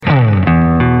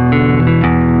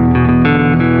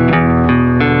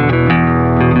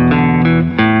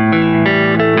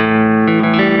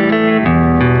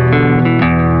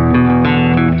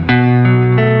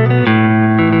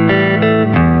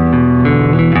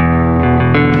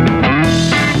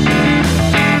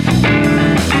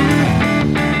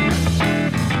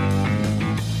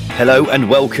Hello and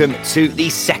welcome to the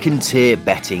Second Tier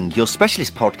Betting, your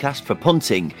specialist podcast for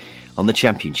punting on the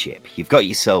Championship. You've got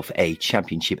yourself a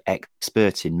Championship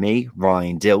expert in me,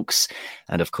 Ryan Dilks,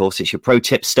 and of course it's your pro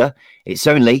tipster. It's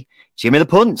only Jimmy the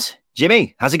Punt.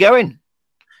 Jimmy, how's it going?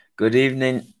 Good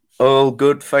evening. All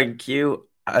good, thank you.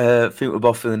 I think we're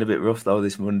both feeling a bit rough though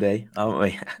this Monday, aren't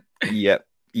we?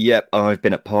 Yep. I've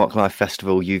been at Parklife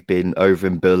Festival. You've been over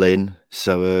in Berlin.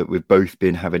 So we've both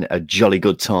been having a jolly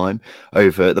good time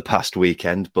over the past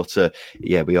weekend. But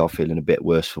we are feeling a bit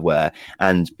worse for wear.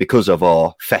 And because of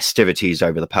our festivities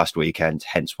over the past weekend,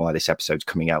 hence why this episode's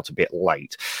coming out a bit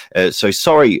late. So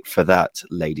sorry for that,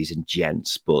 ladies and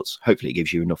gents. But hopefully it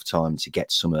gives you enough time to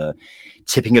get some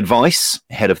tipping advice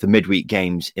ahead of the midweek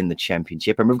games in the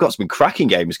Championship. And we've got some cracking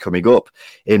games coming up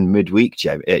in midweek,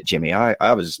 Jimmy.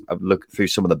 I've looked through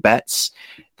some of the bets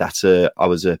that I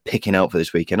was picking out for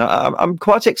this weekend. I'm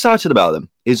quite excited about them,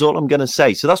 is all I'm going to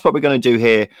say. So that's what we're going to do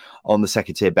here on the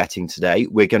Second Tier Betting today.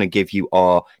 We're going to give you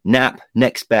our NAP,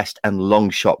 next best and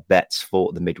long shot bets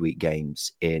for the midweek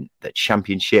games in the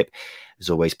Championship.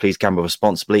 As always, please gamble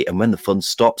responsibly. And when the fun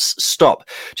stops, stop.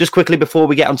 Just quickly before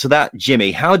we get onto that,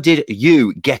 Jimmy, how did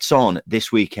you get on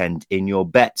this weekend in your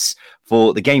bets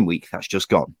for the game week that's just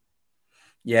gone?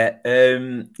 Yeah,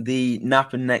 the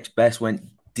NAP and next best went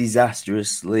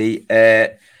disastrously.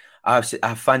 I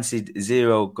fancied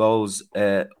 0 goals.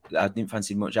 I didn't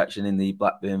fancy much action in the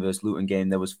Blackburn versus Luton game.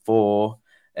 There was 4,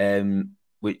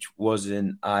 which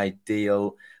wasn't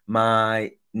ideal.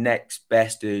 My next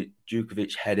best,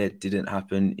 Djukovic header, didn't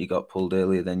happen. He got pulled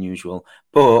earlier than usual.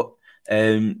 But just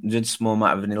a small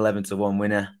matter of an 11-1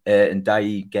 winner, and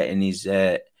Dai getting his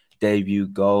debut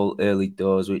goal early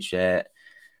doors, which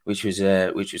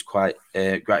was quite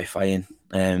gratifying.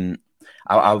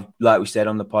 I like we said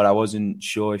on the pod, I wasn't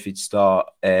sure if he'd start,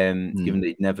 given that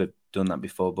he'd never done that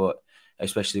before, but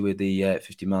especially with the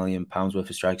 £50 million worth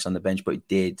of strikes on the bench, but he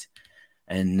did.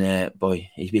 And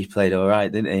boy, he played all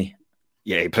right, didn't he?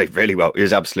 Yeah, he played really well. He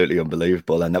was absolutely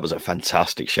unbelievable. And that was a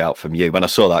fantastic shout from you. When I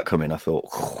saw that coming, I thought,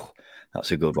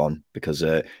 that's a good one, because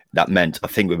that meant I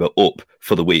think we were up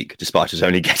for the week, despite us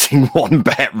only getting one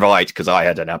bet right, because I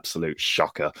had an absolute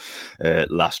shocker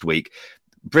last week.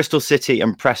 Bristol City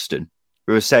and Preston.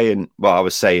 I was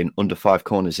saying under 5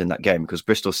 corners in that game, because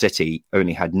Bristol City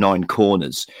only had 9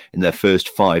 corners in their first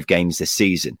 5 games this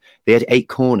season. They had 8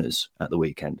 corners at the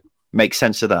weekend. Make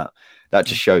sense of that? That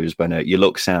just shows when your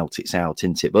luck's out, it's out,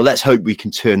 isn't it? But let's hope we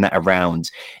can turn that around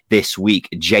this week,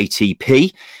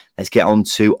 JTP. Let's get on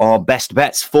to our best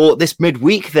bets for this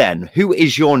midweek then. Who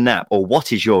is your NAP, or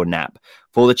what is your NAP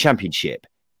for the Championship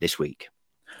this week?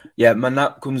 Yeah, my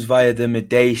NAP comes via the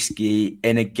Medeski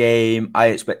in a game I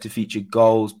expect to feature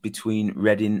goals between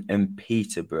Reading and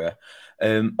Peterborough.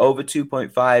 Over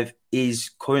 2.5 is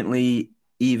currently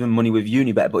even money with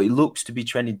Unibet, but it looks to be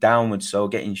trending downwards, so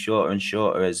getting shorter and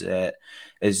shorter as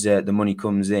the money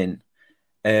comes in.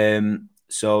 These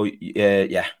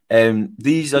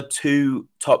are 2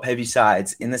 top-heavy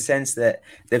sides in the sense that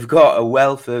they've got a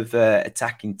wealth of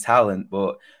attacking talent,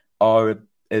 but are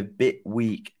a bit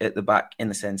weak at the back in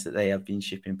the sense that they have been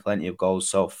shipping plenty of goals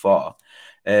so far.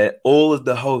 All of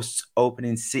the hosts'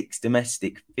 opening 6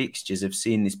 domestic fixtures have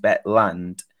seen this bet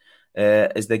land,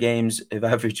 as the games have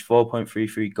averaged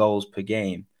 4.33 goals per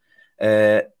game,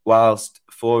 whilst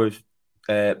 4 of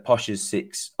Posh's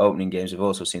 6 opening games have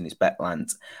also seen this bet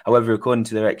land. However, according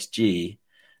to their XG,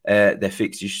 their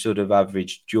fixtures should have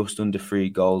averaged just under 3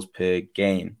 goals per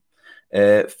game.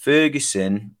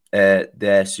 Ferguson,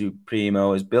 their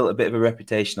Supremo, has built a bit of a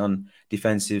reputation on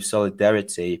defensive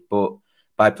solidarity, but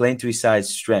by playing to his side's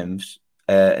strengths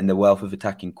and the wealth of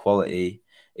attacking quality,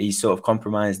 he sort of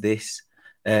compromised this.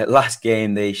 Last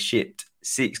game, they shipped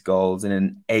 6 goals in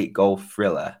an 8-goal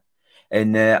thriller.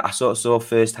 And I sort of saw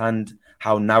firsthand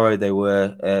how narrow they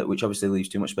were, which obviously leaves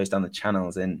too much space down the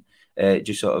channels, and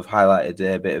just sort of highlighted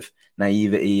a bit of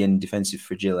naivety and defensive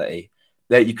fragility.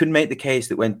 You could make the case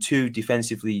that when 2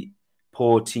 defensively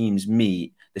poor teams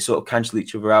meet, they sort of cancel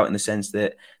each other out in the sense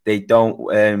that they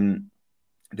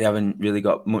haven't really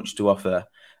got much to offer.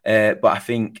 But I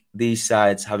think these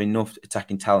sides have enough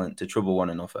attacking talent to trouble one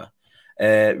another.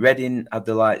 Reading have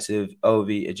the likes of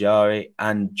Ovi Ajari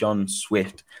and John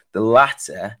Swift. The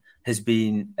latter has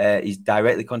been he's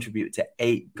directly contributed to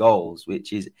 8 goals,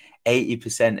 which is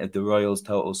 80% of the Royals'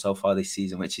 total so far this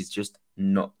season, which is just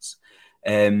nuts.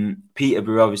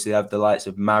 Peterborough obviously have the likes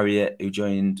of Marriott, who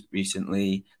joined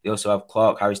recently. They also have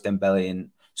Clark, Harris Dembele and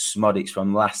Smodics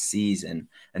from last season.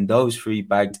 And those 3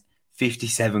 bagged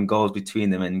 57 goals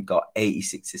between them and got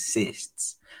 86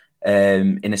 assists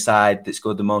in a side that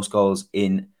scored the most goals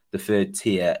in the third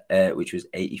tier, which was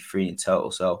 83 in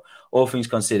total. So all things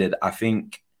considered, I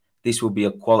think this will be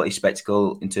a quality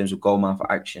spectacle in terms of goal mouth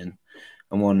action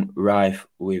and one rife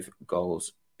with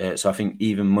goals. So I think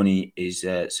even money is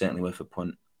certainly worth a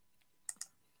punt.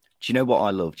 Do you know what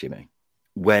I love, Jimmy?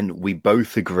 When we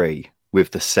both agree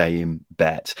with the same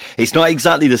bet. It's not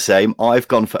exactly the same. I've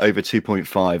gone for over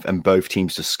 2.5 and both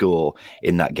teams to score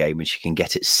in that game, which you can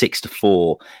get at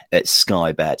 6-4 at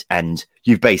Sky Bet. And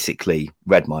you've basically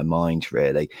read my mind,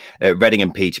 really. Reading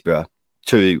and Peterborough,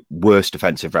 two worst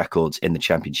defensive records in the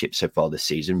Championship so far this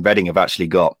season. Reading have actually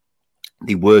got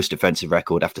the worst defensive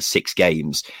record after 6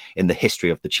 games in the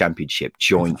history of the Championship,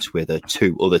 joint with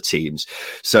 2 other teams.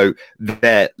 So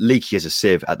they're leaky as a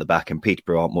sieve at the back, and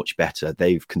Peterborough aren't much better.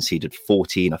 They've conceded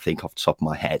 14, I think, off the top of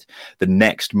my head. The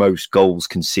next most goals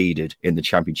conceded in the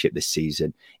Championship this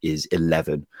season is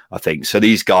 11, I think. So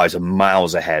these guys are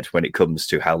miles ahead when it comes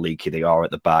to how leaky they are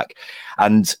at the back.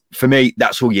 And for me,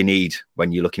 that's all you need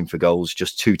when you're looking for goals.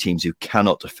 Just 2 teams who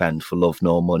cannot defend for love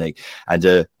nor money.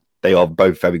 And they are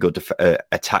both very good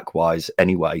attack-wise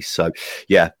anyway. So,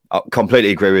 yeah, I completely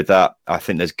agree with that. I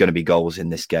think there's going to be goals in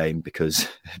this game because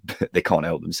they can't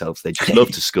help themselves. They just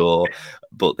love to score,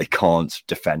 but they can't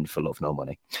defend for love nor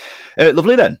money.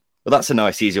 Lovely then. Well, that's a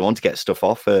nice, easy one to get stuff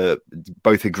off.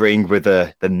 Both agreeing with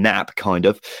the nap, kind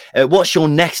of. What's your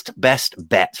next best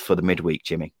bet for the midweek,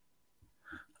 Jimmy?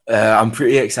 I'm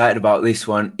pretty excited about this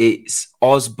one. It's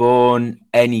Osborne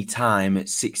anytime at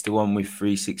 6-1 with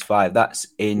 365. That's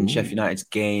in Sheffield United's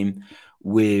game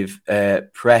with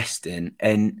Preston.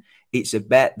 And it's a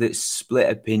bet that's split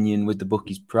opinion with the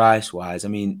bookies price-wise. I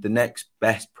mean, the next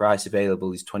best price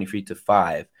available is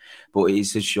 23-5, but it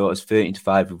is as short as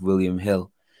 13-5 with William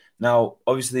Hill. Now,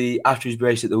 obviously, after his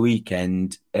brace at the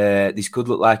weekend, this could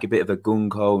look like a bit of a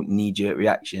gung-ho, knee-jerk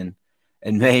reaction.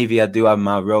 And maybe I do have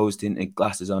my rose-tinted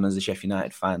glasses on as a Sheffield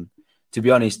United fan. To be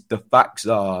honest, the facts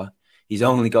are he's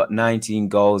only got 19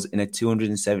 goals in a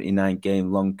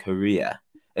 279-game-long career.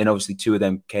 And obviously 2 of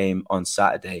them came on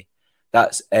Saturday.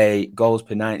 That's a goals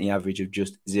per 90 average of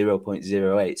just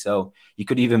 0.08. So you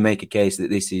could even make a case that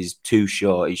this is too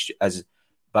short. As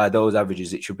by those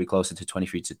averages, it should be closer to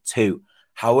 23-2.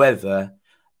 However,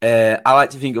 I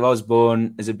like to think of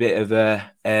Osborne as a bit of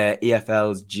a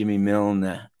EFL's Jimmy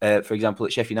Milner. For example,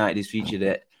 at Sheffield United, he's featured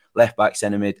at left back,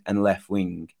 centre mid, and left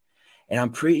wing. And I'm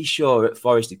pretty sure at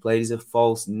Forest he played as a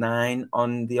false 9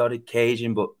 on the odd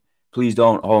occasion, but please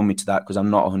don't hold me to that because I'm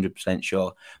not 100%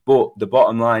 sure. But the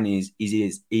bottom line is he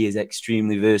is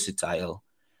extremely versatile,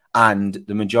 and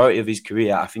the majority of his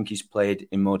career, I think, he's played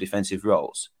in more defensive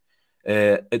roles.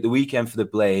 At the weekend for the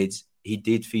Blades, he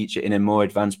did feature in a more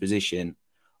advanced position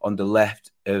on the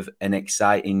left of an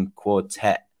exciting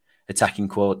attacking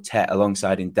quartet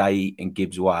alongside Ndiaye and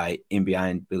Gibbs-White in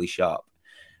behind Billy Sharp.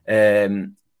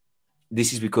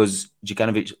 This is because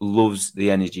Djukanovic loves the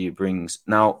energy it brings.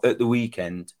 Now, at the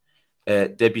weekend,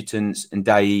 debutants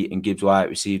Ndiaye and Gibbs-White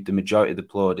received the majority of the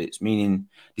plaudits, meaning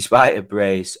despite a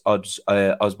brace,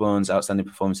 Osborne's outstanding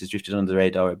performances drifted under the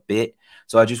radar a bit.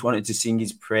 So I just wanted to sing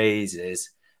his praises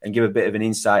and give a bit of an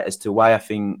insight as to why I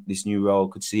think this new role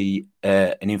could see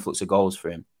an influx of goals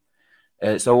for him.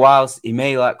 So whilst he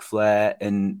may lack flair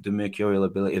and the mercurial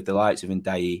ability of the likes of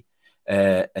Ndiaye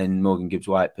and Morgan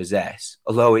Gibbs-White possess,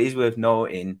 although it is worth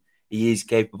noting he is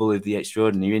capable of the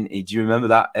extraordinary, isn't he? Do you remember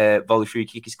that volley free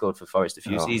kick he scored for Forest a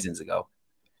few seasons ago?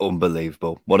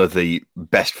 Unbelievable. One of the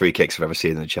best free kicks I've ever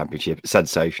seen in the Championship.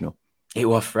 Sensational. It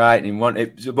was frightening,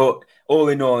 but all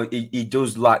in all, he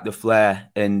does lack the flair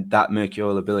and that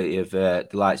mercurial ability of the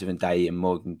likes of Ndiaye and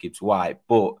Morgan Gibbs-White.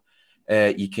 But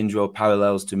you can draw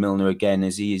parallels to Milner again,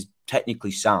 as he is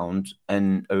technically sound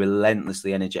and a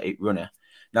relentlessly energetic runner.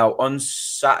 Now, on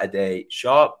Saturday,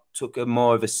 Sharp took a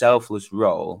more of a selfless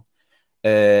role.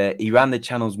 He ran the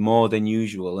channels more than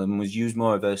usual and was used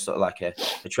more of a sort of like a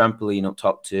trampoline up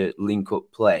top to link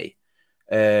up play.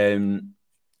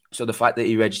 So the fact that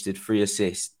he registered 3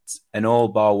 assists and all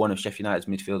bar one of Sheffield United's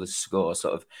midfielders score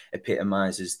sort of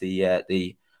epitomises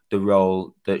the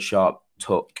role that Sharp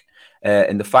took.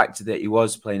 And the fact that he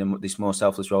was playing this more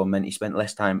selfless role meant he spent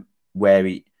less time where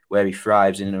he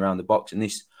thrives in and around the box. And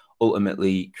this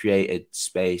ultimately created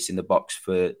space in the box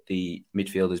for the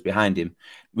midfielders behind him,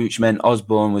 which meant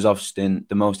Osborne was often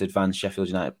the most advanced Sheffield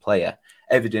United player,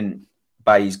 evident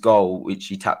by his goal, which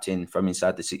he tapped in from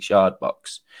inside the 6-yard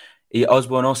box.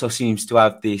 Osborne also seems to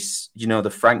have this, the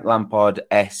Frank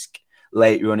Lampard-esque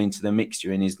late run into the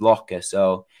mixture in his locker.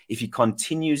 So if he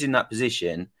continues in that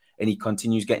position and he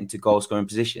continues getting to goal-scoring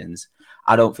positions,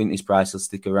 I don't think this price will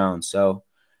stick around. So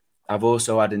I've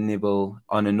also had a nibble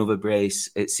on another brace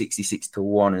at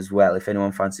 66-1 as well, if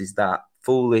anyone fancies that.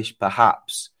 Foolish,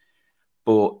 perhaps,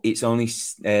 but it's only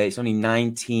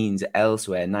 19s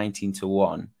elsewhere,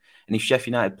 19-1. And if Sheffield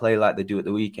United play like they do at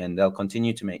the weekend, they'll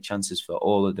continue to make chances for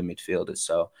all of the midfielders.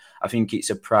 So I think it's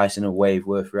a price and a wave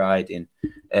worth riding,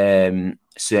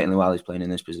 certainly while he's playing in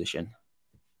this position.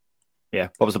 Yeah.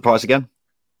 What was the price again?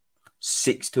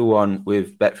 6-1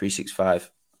 with Bet365.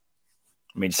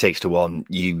 I mean, 6-1,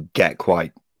 you get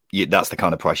that's the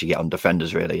kind of price you get on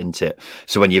defenders, really, isn't it?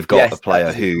 So when you've got a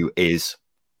player who is,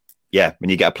 when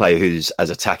you get a player who's as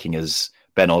attacking as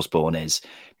Ben Osborne is,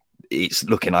 it's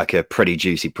looking like a pretty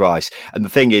juicy price. And the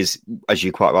thing is, as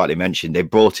you quite rightly mentioned, they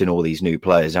brought in all these new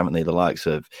players, haven't they? The likes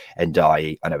of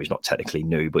Ndiaye. I know he's not technically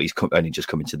new, but he's only just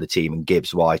come into the team, and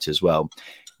Gibbs White as well.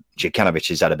 Jokanovic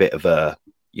has had a bit of a,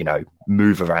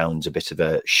 move around, a bit of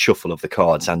a shuffle of the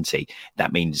cards, hasn't he?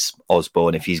 That means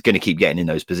Osborne, if he's going to keep getting in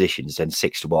those positions, then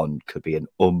 6-1 could be an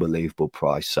unbelievable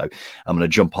price. So I'm going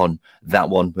to jump on that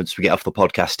one once we get off the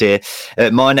podcast here.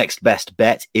 My next best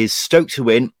bet is Stoke to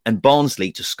win and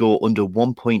Barnsley to score under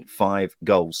 1.5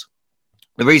 goals.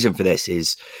 The reason for this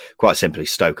is quite simply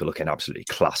Stoke are looking absolutely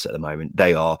class at the moment.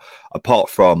 They are, apart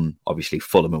from obviously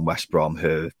Fulham and West Brom,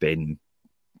 who have been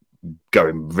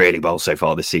going really well so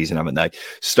far this season, haven't they?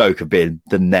 Stoke have been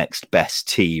the next best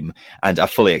team, and I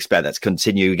fully expect that to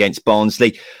continue against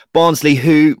Barnsley. Barnsley,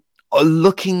 who are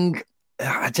looking,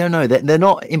 I don't know, they're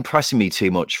not impressing me too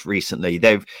much recently.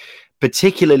 They've,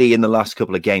 particularly in the last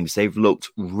couple of games, they've looked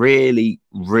really,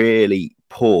 really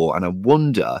poor, and I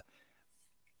wonder,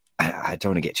 I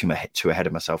don't want to get too ahead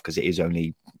of myself because it is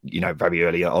only, very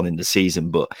early on in the season,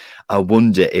 but I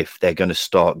wonder if they're going to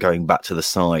start going back to the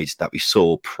sides that we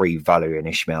saw pre-Valérien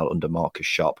Ismaël under Marcus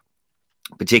Schopp.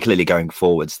 Particularly going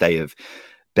forwards, they have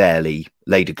barely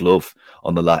laid a glove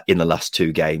on in the last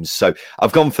two games. So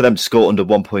I've gone for them to score under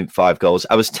 1.5 goals.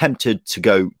 I was tempted to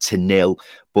go to nil,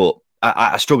 but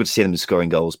I struggle to see them scoring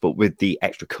goals, but with the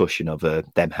extra cushion of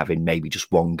them having maybe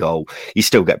just one goal, you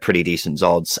still get pretty decent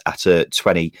odds at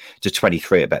 20 to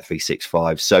 23 at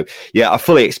Bet365. So, I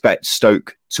fully expect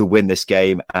Stoke to win this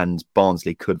game, and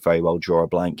Barnsley could very well draw a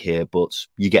blank here, but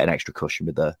you get an extra cushion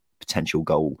with the potential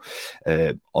goal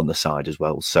on the side as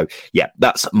well. So,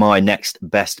 that's my next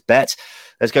best bet.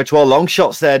 Let's go to our long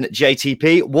shots then,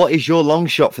 JTP. What is your long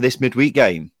shot for this midweek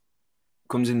game?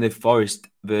 Comes in the Forest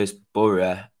versus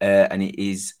Borough, and it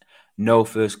is no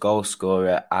first goal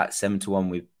scorer at 7-1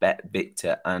 with Bet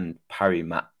Victor and Parry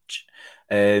Match.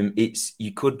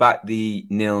 You could back the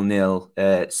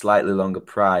 0-0, slightly longer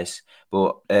price,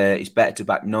 but it's better to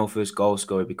back no first goal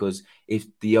scorer, because if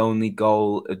the only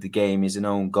goal of the game is an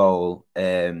own goal,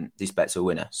 this bet's a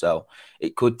winner. So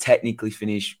it could technically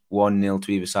finish 1-0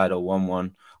 to either side or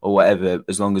 1-1. Or whatever,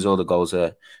 as long as all the goals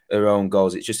are own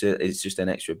goals. It's just an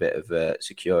extra bit of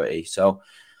security. So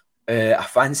I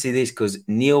fancy this because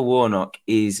Neil Warnock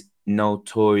is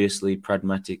notoriously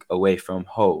pragmatic away from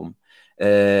home.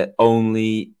 They've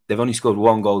only scored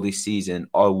one goal this season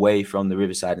away from the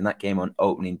Riverside, and that came on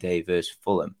opening day versus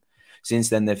Fulham. Since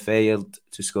then, they've failed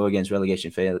to score against relegation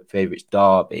favourites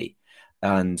Derby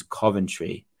and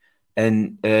Coventry.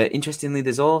 And interestingly,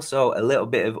 there's also a little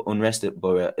bit of unrest at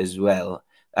Borough as well.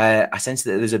 I sense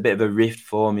that there's a bit of a rift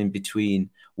forming between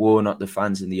Warnock, the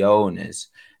fans, and the owners,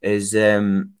 as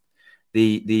the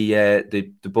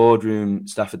boardroom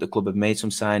staff at the club have made some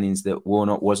signings that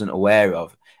Warnock wasn't aware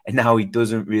of, and now he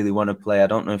doesn't really want to play. I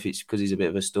don't know if it's because he's a bit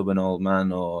of a stubborn old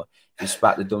man, or if he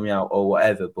spat the dummy out, or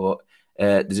whatever. But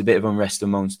there's a bit of unrest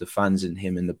amongst the fans and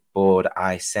him and the board,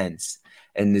 I sense,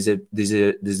 and there's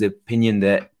the opinion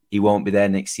that he won't be there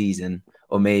next season,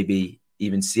 or maybe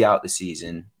even see out the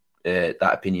season. That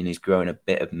opinion is growing a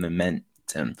bit of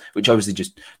momentum, which obviously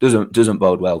just doesn't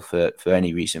bode well for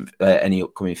any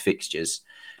upcoming fixtures.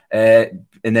 And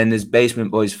then there's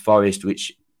Basement Boys Forest,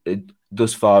 which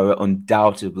thus far are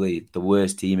undoubtedly the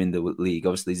worst team in the league.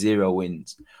 Obviously 0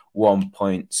 wins, 1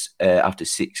 point after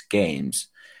 6 games.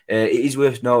 It is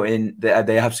worth noting that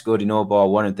they have scored in all but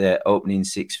one of their opening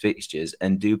 6 fixtures,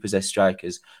 and do possess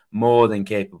strikers more than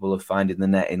capable of finding the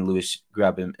net in Lewis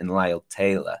Grabham and Lyle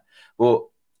Taylor. But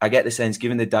I get the sense,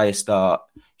 given the dire start,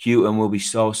 Houghton will be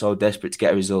so desperate to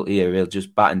get a result here. He'll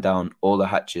just batten down all the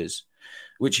hatches,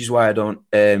 which is why I don't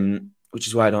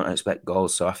expect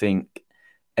goals. So I think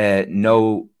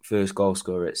no first goal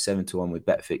scorer at 7-1 with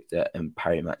Bet Victor and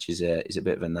Parry Match is a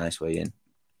bit of a nice way in.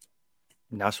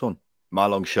 Nice one. My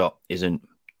long shot isn't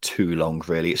too long,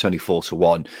 really. It's only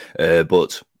 4-1,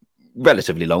 but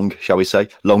relatively long, shall we say,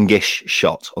 longish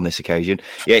shot on this occasion.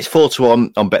 Yeah, it's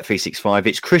 4-1 on Bet365.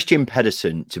 It's Christian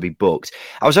Pedersen to be booked.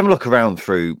 I was having a look around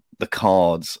through the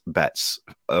cards bets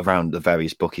around the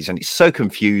various bookies, and it's so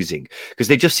confusing because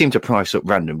they just seem to price up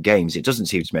random games. It doesn't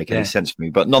seem to make any sense for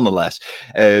me, but nonetheless,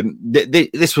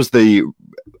 this was the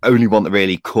only one that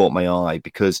really caught my eye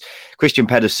because Christian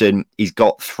Pedersen, he's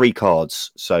got 3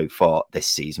 cards so far this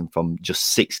season from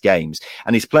just 6 games,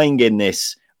 and he's playing in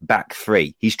this back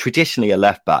 3. He's traditionally a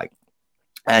left back,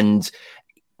 and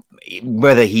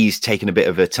whether he's taken a bit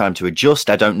of a time to adjust,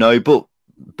 I don't know, but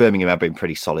Birmingham have been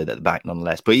pretty solid at the back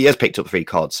nonetheless, but he has picked up 3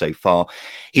 cards so far.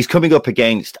 He's coming up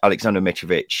against Alexander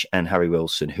Mitrovic and Harry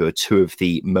Wilson, who are 2 of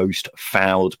the most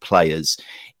fouled players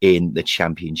in the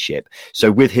Championship.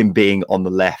 So with him being on the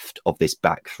left of this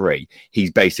back 3, he's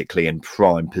basically in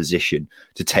prime position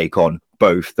to take on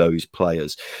both those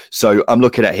players. So I'm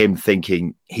looking at him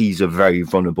thinking he's a very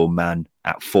vulnerable man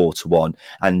at 4-1.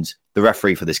 And the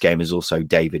referee for this game is also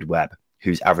David Webb,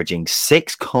 who's averaging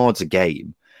 6 cards a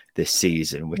game this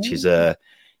season, which is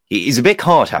he's a bit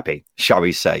card happy, shall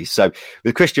we say. So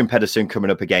with Christian Pedersen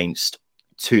coming up against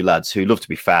 2 lads who love to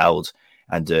be fouled,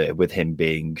 and with him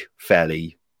being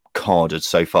fairly carded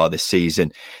so far this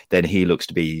season, then he looks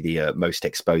to be the most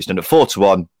exposed. And at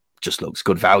 4-1, just looks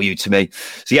good value to me.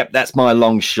 So yep, that's my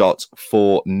long shot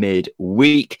for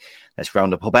midweek. Let's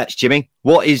round up our bets, Jimmy.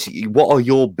 What are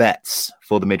your bets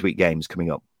for the midweek games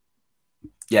coming up?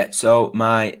 Yeah, so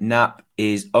my NAP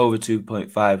is over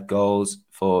 2.5 goals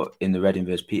in the Reading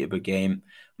vs Peterborough game.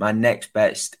 My next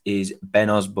best is Ben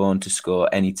Osborne to score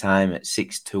anytime at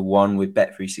 6-1 with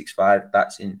Bet365.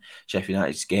 That's in Sheffield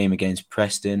United's game against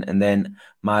Preston. And then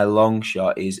my long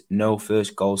shot is no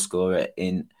first goal scorer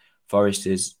in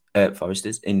Foresters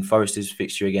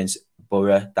fixture against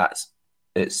Borough. That's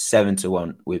at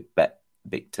 7-1 with Bet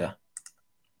Victor.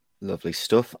 Lovely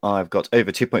stuff. I've got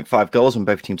over 2.5 goals on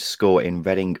both teams to score in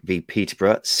Reading v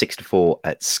Peterborough, 6-4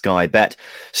 at Sky Bet.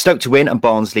 Stoke to win and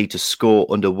Barnsley to score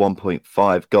under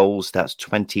 1.5 goals. That's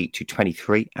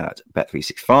 20-23 at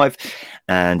Bet365.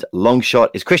 And long shot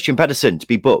is Christian Pedersen to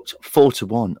be booked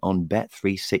 4-1 on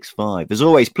Bet365. As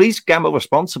always, please gamble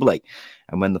responsibly.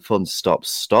 And when the fun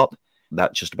stops, stop.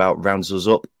 That just about rounds us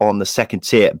up on the second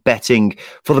tier betting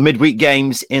for the midweek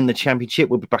games in the Championship.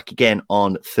 We'll be back again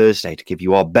on Thursday to give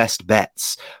you our best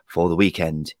bets for the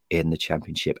weekend in the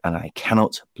Championship. And I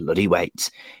cannot bloody wait.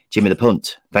 Jimmy the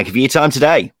Punt, thank you for your time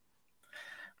today.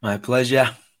 My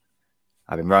pleasure.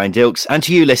 I've been Ryan Dilks. And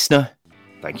to you, listener,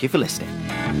 thank you for listening.